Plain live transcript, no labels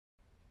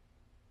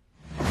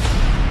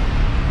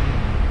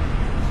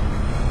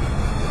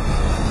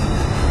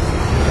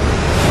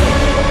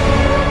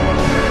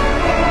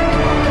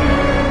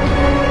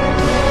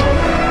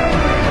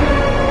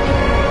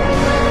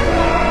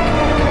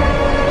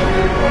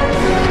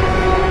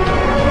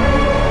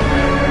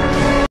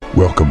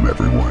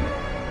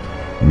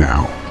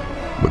Now,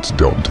 let's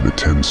delve into the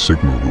 10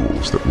 Sigma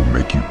rules that will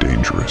make you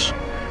dangerous.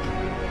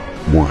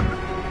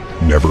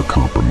 1. Never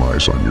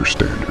compromise on your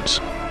standards,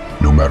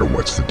 no matter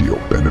what's the deal,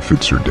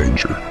 benefits or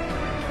danger.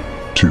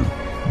 2.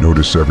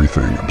 Notice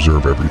everything,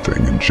 observe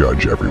everything, and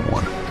judge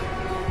everyone.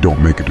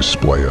 Don't make a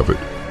display of it,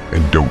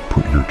 and don't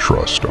put your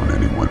trust on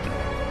anyone.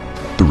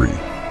 3.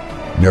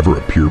 Never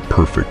appear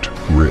perfect,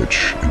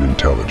 rich, and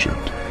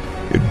intelligent.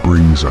 It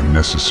brings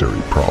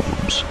unnecessary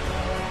problems.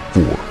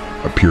 4.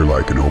 Appear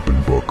like an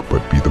open book,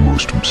 but be the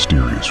most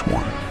mysterious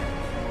one.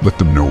 Let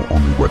them know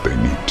only what they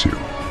need to.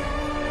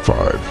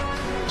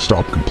 5.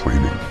 Stop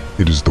complaining.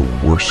 It is the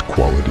worst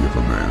quality of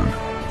a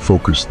man.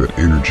 Focus that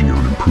energy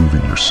on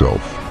improving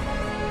yourself.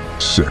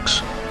 6.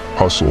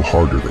 Hustle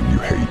harder than you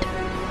hate.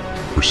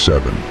 Or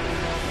 7.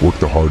 Work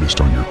the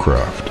hardest on your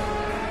craft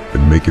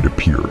and make it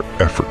appear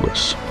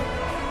effortless,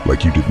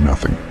 like you did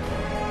nothing.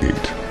 8.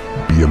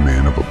 Be a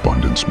man of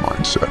abundance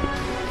mindset.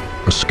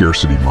 A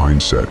scarcity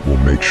mindset will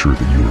make sure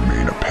that you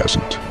remain a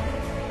peasant.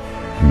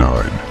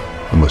 9.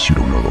 Unless you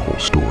don't know the whole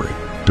story,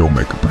 don't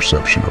make a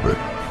perception of it.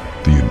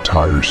 The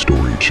entire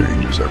story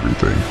changes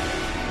everything.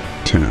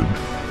 10.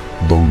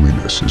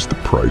 Loneliness is the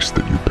price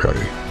that you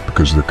pay,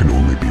 because there can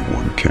only be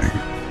one king.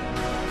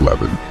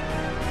 11.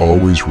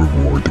 Always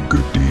reward the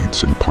good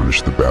deeds and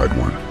punish the bad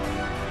one.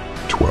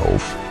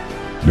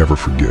 12. Never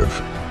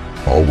forgive.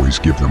 Always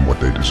give them what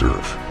they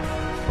deserve,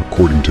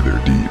 according to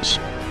their deeds.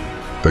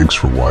 Thanks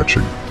for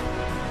watching.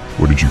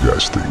 What did you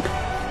guys think?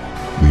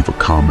 Leave a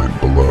comment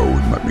below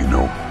and let me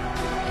know.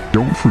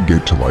 Don't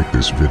forget to like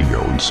this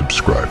video and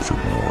subscribe for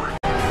more.